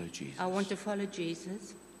to follow Jesus. I want to follow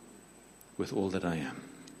Jesus with all that I am.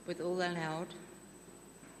 with all allowed.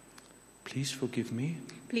 Please forgive me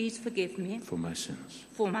Please forgive me for my sins.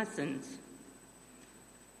 for my sins.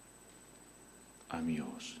 I'm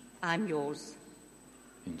yours. I'm yours.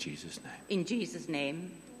 In Jesus' name. In Jesus'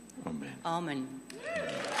 name, Amen. amen.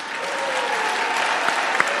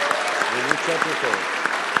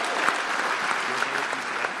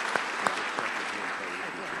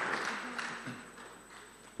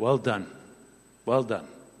 Well done. Well done.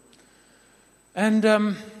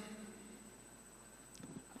 And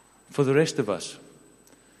for the rest of us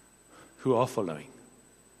who are following,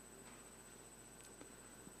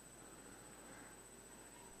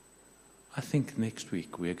 I think next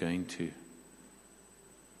week we're going to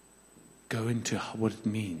go into what it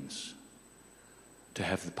means to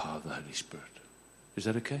have the power of the Holy Spirit. Is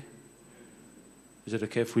that okay? Is it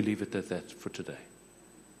okay if we leave it at that for today?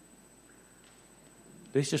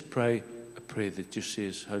 Let's just pray a prayer that just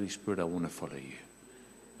says, Holy Spirit, I want to follow you.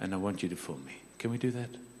 And I want you to fill me. Can we do that?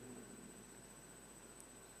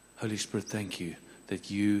 Holy Spirit, thank you that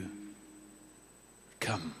you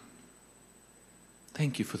come.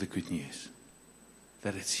 Thank you for the good news.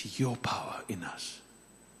 That it's your power in us.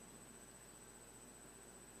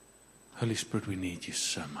 Holy Spirit, we need you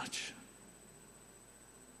so much.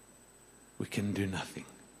 We can do nothing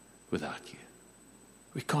without you.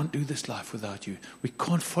 We can't do this life without you. We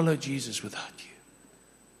can't follow Jesus without you.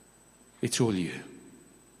 It's all you.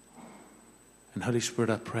 And Holy Spirit,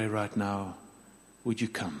 I pray right now, would you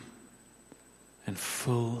come and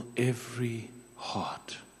fill every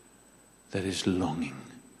heart that is longing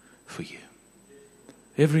for you.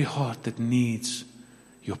 Every heart that needs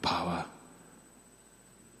your power.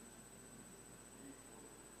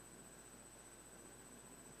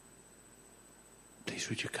 Please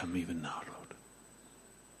would you come even now, Lord.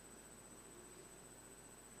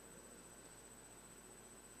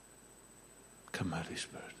 Come, Holy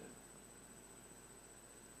Spirit.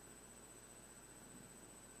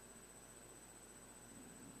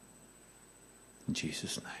 In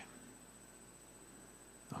Jesus' name.